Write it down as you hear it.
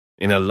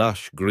In a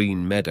lush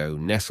green meadow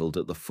nestled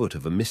at the foot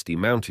of a misty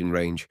mountain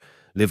range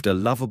lived a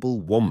lovable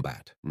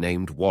wombat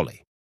named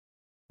Wally.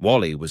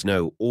 Wally was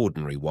no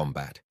ordinary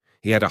wombat.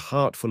 He had a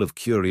heart full of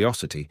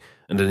curiosity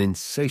and an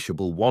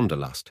insatiable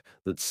wanderlust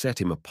that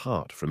set him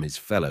apart from his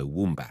fellow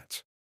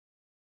wombats.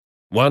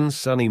 One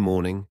sunny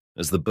morning,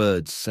 as the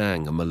birds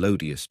sang a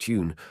melodious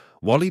tune,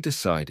 Wally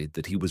decided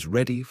that he was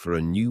ready for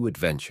a new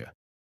adventure.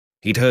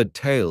 He'd heard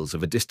tales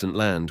of a distant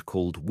land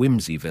called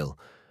Whimsyville,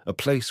 a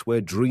place where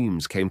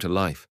dreams came to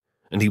life,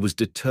 and he was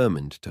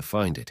determined to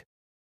find it.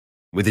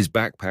 With his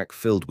backpack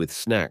filled with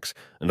snacks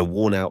and a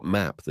worn-out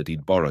map that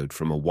he'd borrowed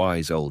from a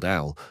wise old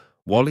owl,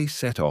 Wally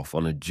set off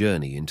on a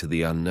journey into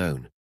the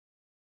unknown.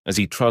 As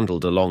he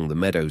trundled along the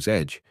meadow's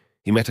edge,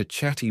 he met a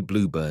chatty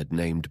bluebird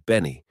named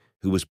Benny,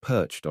 who was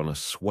perched on a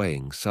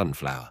swaying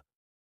sunflower.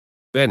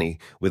 Benny,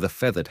 with a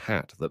feathered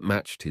hat that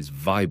matched his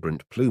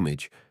vibrant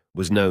plumage,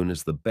 was known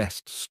as the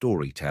best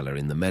storyteller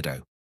in the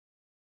meadow.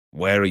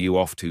 "Where are you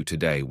off to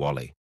today,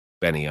 Wally?"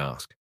 Benny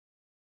asked.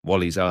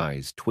 Wally's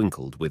eyes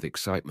twinkled with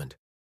excitement.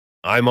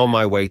 "I'm on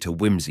my way to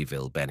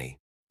Whimsyville, Benny.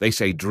 They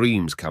say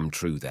dreams come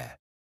true there."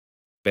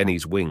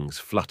 Benny's wings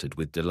fluttered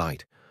with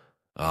delight.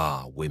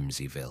 "Ah,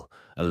 Whimsyville,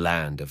 a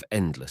land of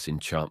endless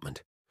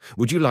enchantment.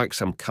 Would you like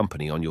some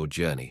company on your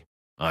journey?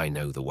 I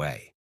know the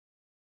way."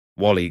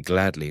 Wally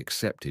gladly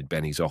accepted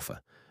Benny's offer,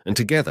 and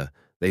together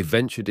they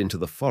ventured into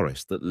the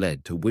forest that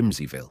led to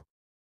Whimsyville.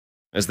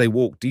 As they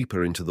walked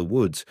deeper into the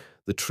woods,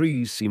 the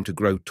trees seemed to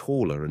grow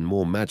taller and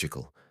more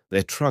magical,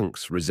 their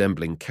trunks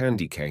resembling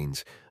candy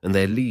canes and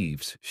their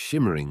leaves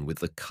shimmering with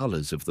the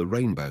colors of the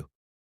rainbow.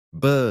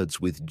 Birds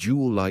with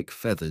jewel-like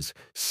feathers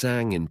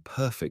sang in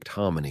perfect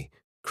harmony,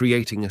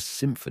 creating a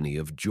symphony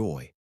of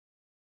joy.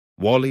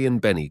 Wally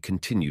and Benny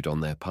continued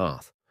on their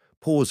path,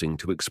 pausing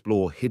to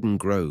explore hidden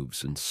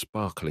groves and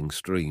sparkling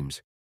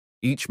streams.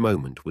 Each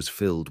moment was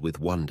filled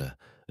with wonder,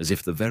 as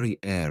if the very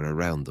air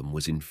around them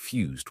was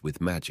infused with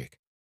magic.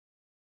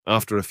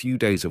 After a few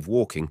days of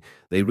walking,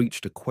 they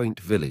reached a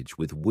quaint village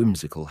with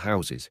whimsical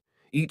houses,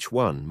 each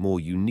one more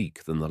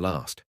unique than the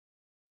last.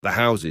 The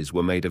houses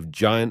were made of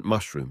giant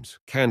mushrooms,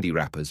 candy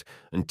wrappers,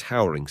 and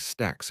towering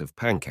stacks of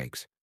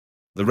pancakes.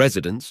 The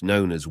residents,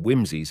 known as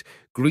Whimsies,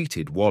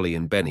 greeted Wally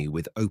and Benny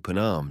with open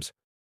arms.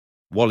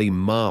 Wally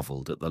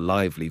marveled at the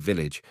lively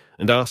village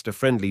and asked a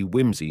friendly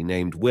Whimsy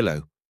named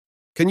Willow,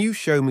 "Can you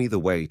show me the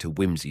way to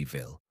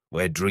Whimsyville,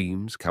 where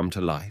dreams come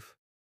to life?"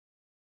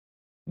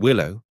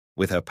 Willow,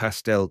 with her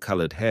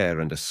pastel-colored hair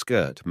and a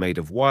skirt made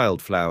of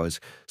wildflowers,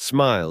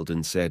 smiled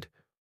and said,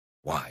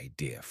 "Why,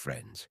 dear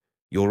friends,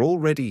 you're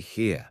already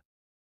here.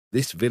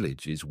 This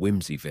village is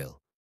Whimsyville,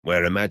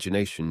 where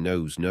imagination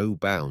knows no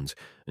bounds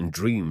and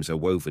dreams are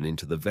woven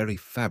into the very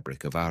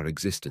fabric of our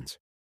existence."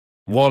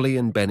 Wally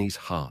and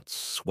Benny's hearts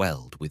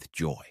swelled with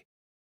joy.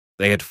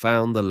 They had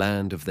found the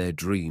land of their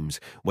dreams,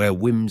 where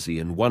whimsy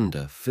and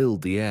wonder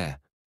filled the air.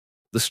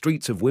 The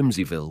streets of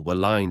Whimsyville were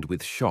lined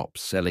with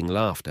shops selling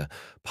laughter,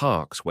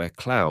 parks where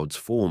clouds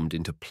formed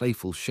into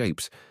playful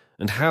shapes,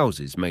 and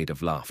houses made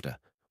of laughter,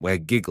 where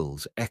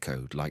giggles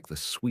echoed like the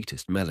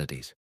sweetest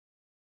melodies.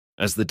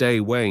 As the day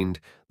waned,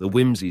 the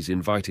Whimsies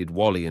invited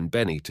Wally and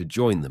Benny to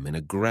join them in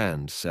a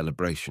grand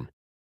celebration.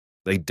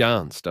 They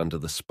danced under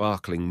the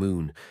sparkling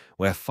moon,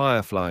 where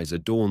fireflies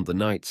adorned the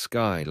night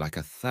sky like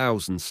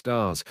 1,000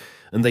 stars,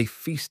 and they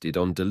feasted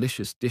on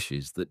delicious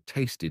dishes that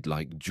tasted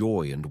like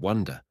joy and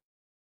wonder.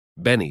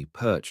 Benny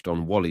perched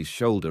on Wally's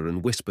shoulder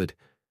and whispered,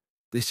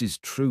 "This is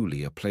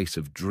truly a place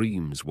of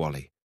dreams,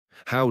 Wally.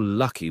 How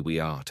lucky we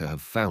are to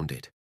have found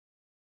it."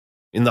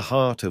 In the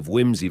heart of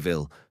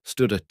Whimsyville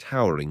stood a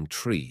towering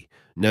tree,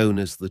 known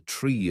as the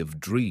Tree of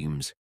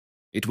Dreams.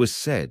 It was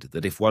said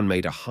that if one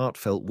made a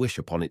heartfelt wish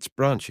upon its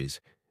branches,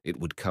 it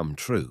would come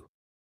true.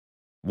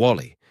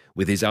 Wally,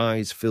 with his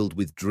eyes filled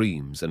with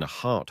dreams and a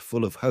heart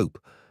full of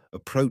hope,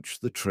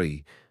 approached the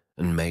tree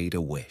and made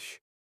a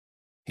wish.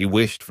 He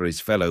wished for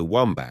his fellow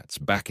wombats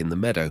back in the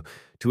meadow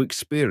to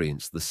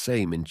experience the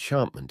same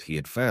enchantment he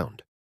had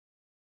found.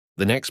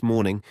 The next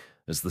morning,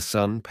 as the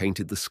sun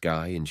painted the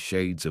sky in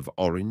shades of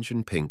orange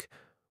and pink,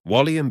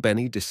 Wally and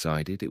Benny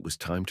decided it was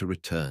time to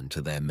return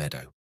to their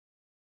meadow.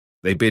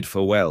 They bid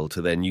farewell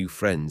to their new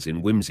friends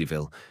in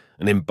Whimsyville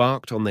and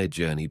embarked on their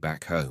journey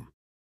back home.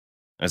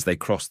 As they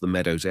crossed the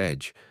meadow's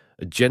edge,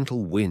 a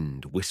gentle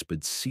wind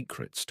whispered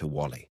secrets to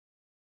Wally.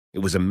 It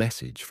was a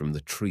message from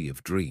the Tree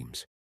of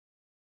Dreams.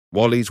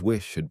 Wally's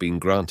wish had been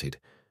granted,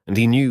 and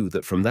he knew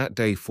that from that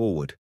day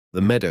forward,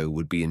 the meadow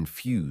would be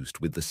infused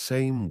with the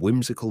same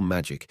whimsical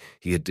magic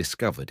he had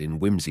discovered in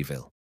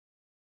Whimsyville.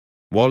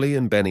 Wally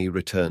and Benny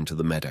returned to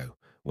the meadow,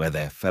 where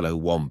their fellow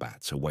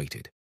wombats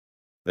awaited.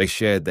 They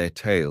shared their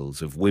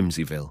tales of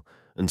Whimsyville,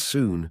 and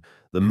soon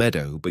the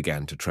meadow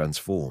began to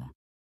transform.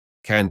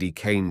 Candy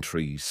cane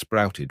trees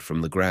sprouted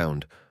from the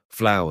ground,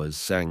 flowers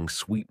sang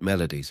sweet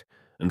melodies,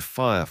 and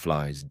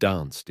fireflies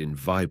danced in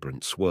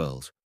vibrant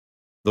swirls.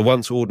 The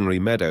once ordinary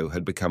meadow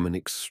had become an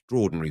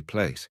extraordinary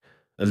place,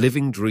 a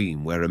living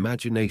dream where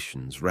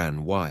imaginations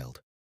ran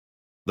wild.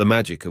 The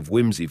magic of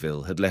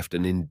Whimsyville had left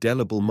an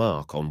indelible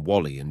mark on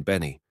Wally and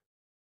Benny.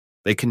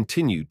 They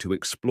continued to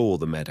explore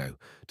the meadow,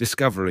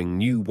 discovering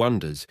new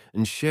wonders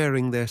and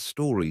sharing their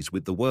stories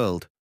with the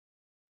world.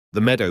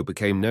 The meadow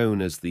became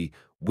known as the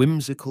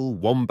Whimsical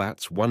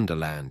Wombat's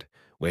Wonderland,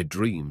 where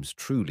dreams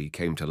truly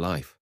came to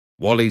life.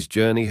 Wally's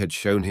journey had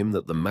shown him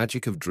that the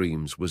magic of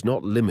dreams was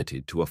not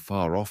limited to a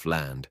far-off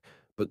land,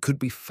 but could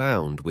be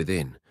found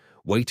within,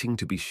 waiting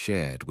to be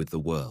shared with the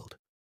world.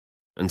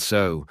 And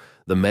so,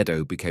 the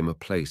meadow became a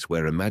place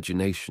where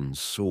imaginations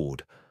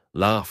soared,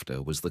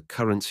 laughter was the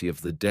currency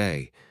of the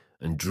day,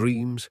 and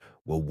dreams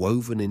were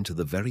woven into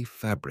the very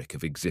fabric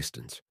of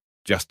existence,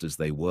 just as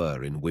they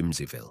were in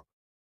Whimsyville.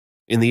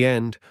 In the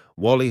end,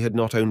 Wally had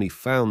not only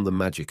found the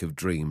magic of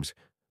dreams,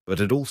 but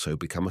had also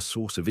become a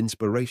source of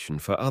inspiration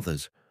for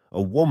others,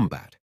 a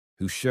wombat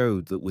who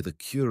showed that with a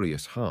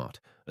curious heart,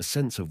 a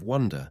sense of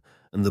wonder,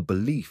 and the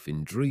belief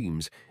in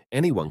dreams,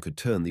 anyone could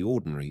turn the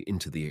ordinary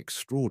into the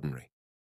extraordinary.